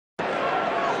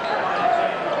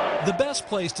The best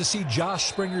place to see Josh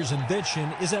Springer's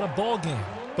invention is at a ball game,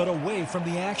 but away from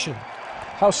the action.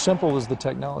 How simple is the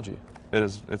technology?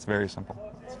 It's very simple.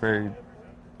 It's very,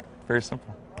 very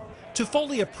simple. To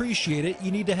fully appreciate it, you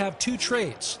need to have two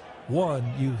traits. One,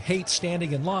 you hate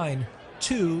standing in line.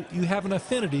 Two, you have an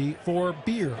affinity for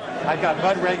beer. I got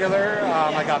Bud Regular,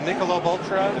 I got Michelob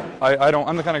Ultra.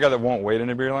 I'm the kind of guy that won't wait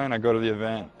in a beer line. I go to the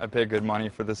event, I pay good money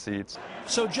for the seats.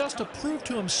 So just to prove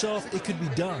to himself it could be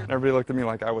done, Everybody looked at me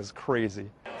like I was crazy.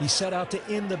 he set out to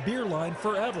end the beer line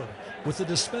forever with a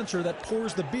dispenser that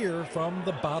pours the beer from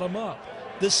the bottom up.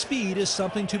 The speed is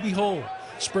something to behold.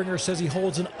 Springer says he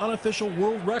holds an unofficial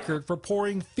world record for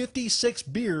pouring 56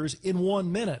 beers in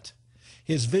 1 minute.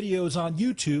 His videos on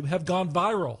YouTube have gone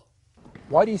viral.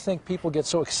 Why do you think people get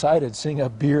so excited seeing a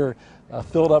beer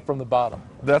filled up from the bottom?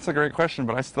 That's a great question,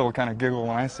 but I still kind of giggle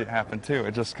when I see it happen too.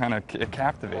 It just kind of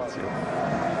captivates you.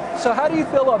 So how do you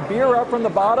fill a beer up from the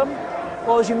bottom?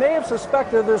 Well, as you may have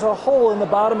suspected, there's a hole in the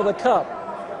bottom of the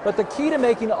cup. But the key to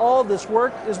making all this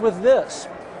work is with this,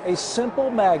 a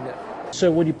simple magnet.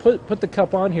 So when you put the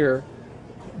cup on here,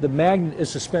 the magnet is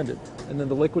suspended, and then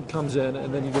the liquid comes in,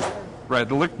 and then you just... Right,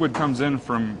 the liquid comes in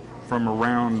from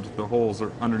around the holes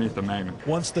or underneath the magnet.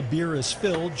 Once the beer is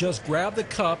filled, just grab the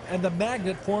cup and the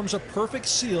magnet forms a perfect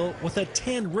seal with a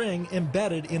tin ring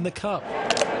embedded in the cup.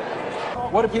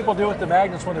 What do people do with the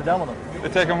magnets when they're done with them? They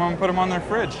take them home and put them on their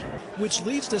fridge. Which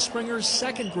leads to Springer's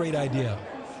second great idea.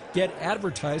 Get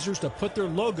advertisers to put their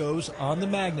logos on the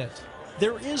magnet.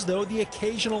 There is, though, the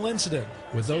occasional incident,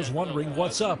 with those wondering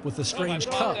what's up with the strange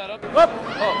cup.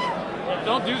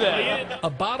 Don't do that. A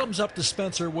bottoms-up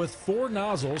dispenser with 4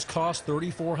 nozzles costs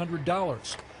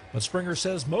 $3,400, but Springer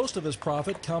says most of his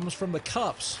profit comes from the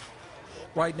cups.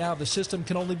 Right now, the system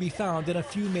can only be found in a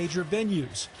few major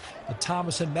venues. The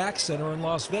Thomas & Mack Center in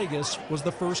Las Vegas was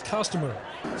the first customer.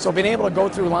 So being able to go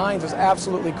through lines is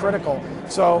absolutely critical.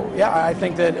 So yeah, I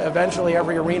think that eventually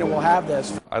every arena will have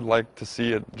this. I'd like to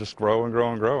see it just grow and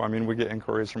grow and grow. I mean, we get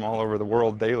inquiries from all over the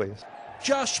world daily.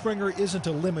 Josh Springer isn't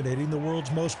eliminating the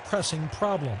world's most pressing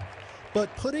problem,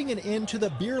 but putting an end to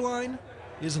the beer line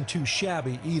isn't too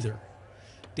shabby either.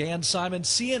 Dan Simon,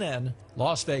 CNN,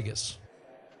 Las Vegas.